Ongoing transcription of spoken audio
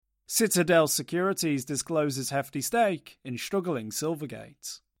Citadel Securities discloses hefty stake in struggling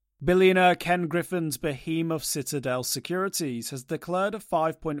Silvergate. Billionaire Ken Griffin's behemoth Citadel Securities has declared a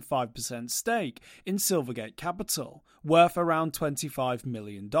 5.5% stake in Silvergate Capital, worth around $25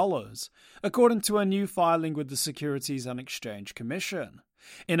 million, according to a new filing with the Securities and Exchange Commission.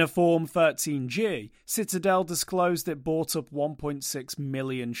 In a Form 13G, Citadel disclosed it bought up 1.6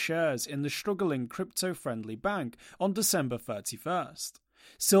 million shares in the struggling crypto-friendly bank on December 31st.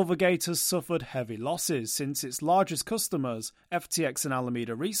 Silvergate has suffered heavy losses since its largest customers, FTX and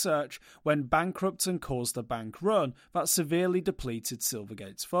Alameda Research, went bankrupt and caused a bank run that severely depleted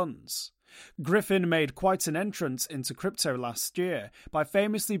Silvergate's funds. Griffin made quite an entrance into crypto last year by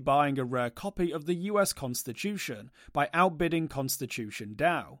famously buying a rare copy of the US Constitution by outbidding Constitution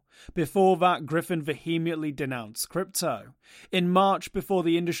DAO. Before that, Griffin vehemently denounced crypto. In March, before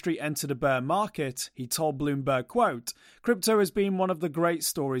the industry entered a bear market, he told Bloomberg, quote, "Crypto has been one of the great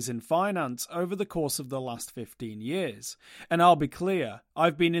stories in finance over the course of the last 15 years. And I'll be clear,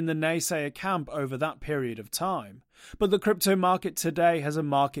 I've been in the naysayer camp over that period of time. But the crypto market today has a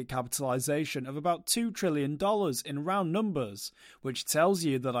market capitalization of about $2 trillion in round numbers, which tells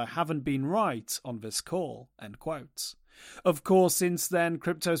you that I haven't been right on this call." End quote. Of course, since then,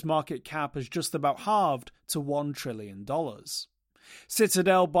 crypto's market cap has just about halved to $1 trillion.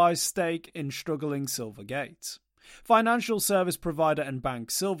 Citadel buys stake in struggling Silvergate. Financial service provider and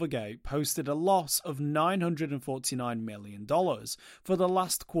bank Silvergate posted a loss of $949 million for the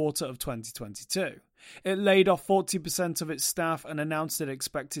last quarter of 2022. It laid off 40% of its staff and announced it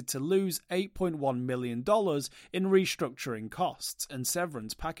expected to lose $8.1 million in restructuring costs and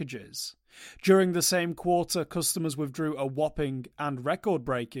severance packages. During the same quarter, customers withdrew a whopping and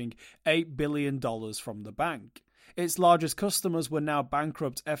record-breaking $8 billion from the bank. Its largest customers were now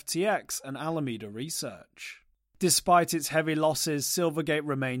bankrupt FTX and Alameda Research. Despite its heavy losses, Silvergate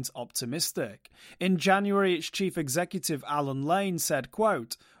remains optimistic. In January, its chief executive Alan Lane said,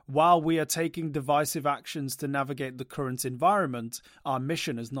 quote, "While we are taking divisive actions to navigate the current environment, our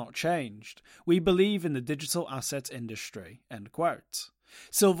mission has not changed. We believe in the digital asset industry." End quote.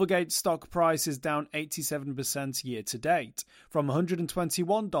 Silvergate's stock price is down 87% year to date, from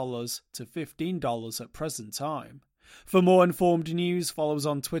 $121 to $15 at present time. For more informed news, follow us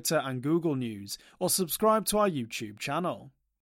on Twitter and Google News, or subscribe to our YouTube channel.